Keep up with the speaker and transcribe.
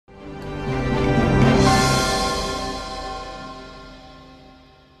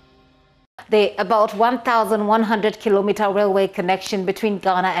The about 1,100-kilometer railway connection between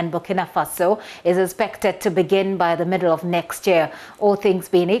Ghana and Burkina Faso is expected to begin by the middle of next year, all things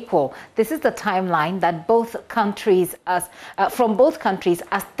being equal. This is the timeline that from both countries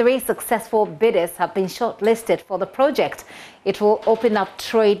as 3 successful bidders have been shortlisted for the project. It will open up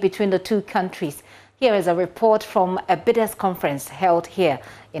trade between the 2 countries. Here is a report from a bidders conference held here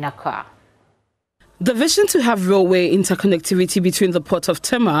in Accra. The vision to have railway interconnectivity between the port of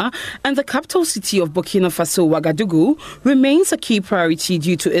Tema and the capital city of Burkina Faso, Ouagadougou, remains a key priority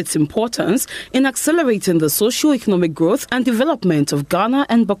due to its importance in accelerating the socio-economic growth and development of Ghana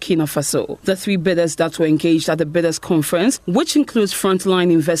and Burkina Faso. The 3 bidders that were engaged at the bidders conference, which includes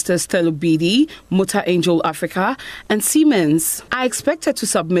frontline investors Telubidi, Motor Angel Africa, and Siemens, are expected to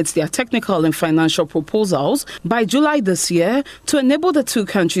submit their technical and financial proposals by July this year to enable the 2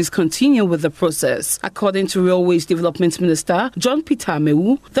 countries continue with the process. According to Railways Development Minister John Peter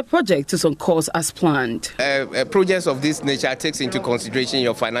Amewu, the project is on course as planned. Projects of this nature takes into consideration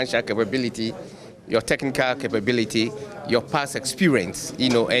your financial capability, your technical capability, your past experience,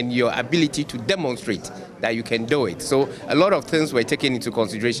 and your ability to demonstrate that you can do it. So a lot of things were taken into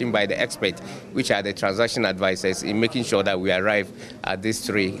consideration by the experts, which are the transaction advisors, in making sure that we arrive at these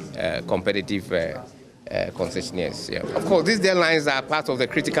 3 competitive concessionaires. Yeah. Of course, these deadlines are part of the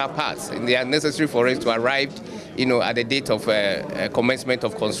critical parts, and they are necessary for us to arrive, at the date of commencement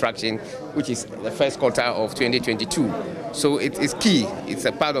of construction, which is the first quarter of 2022. So it is key. It's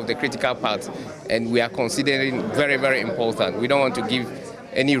a part of the critical parts, and we are considering very, very important. We don't want to give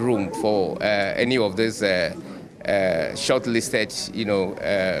any room for any of these shortlisted,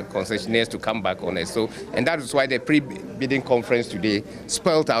 concessionaires to come back on it. So, and that is why the pre-bidding conference today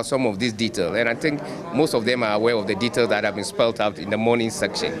spelled out some of these details. And I think most of them are aware of the details that have been spelled out in the morning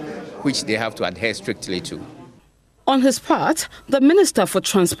section, which they have to adhere strictly to. On his part, the Minister for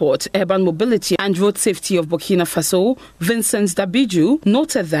Transport, Urban Mobility and Road Safety of Burkina Faso, Vincent Dabiju,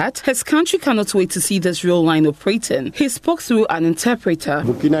 noted that his country cannot wait to see this rail line operating. He spoke through an interpreter.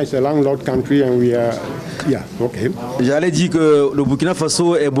 Burkina is a landlocked country and we are, okay. J'allais dire que le Burkina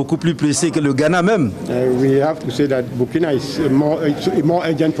Faso est beaucoup plus pressé que le Ghana même. We have to say that Burkina is more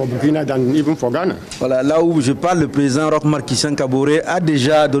urgent for Burkina than even for Ghana. Voilà, là où je parle, le président Roch-Marc Christian Kaboré a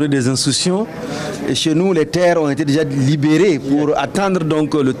déjà donné des instructions. Et chez nous, les terres ont été déjà libérées pour attendre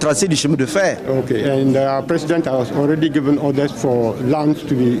donc le tracé du chemin de fer. Okay, and our president has already given orders for lands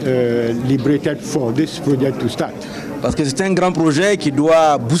to be liberated for this project to start. Parce que c'est un grand projet qui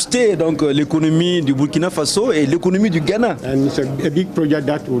doit booster donc l'économie du Burkina Faso et l'économie du Ghana. And it's a big project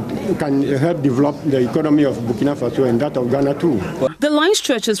that can help develop the economy of Burkina Faso and that of Ghana too. The line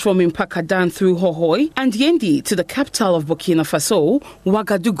stretches from Mpakadan through Hohoi and Yendi to the capital of Burkina Faso,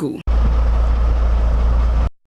 Ouagadougou.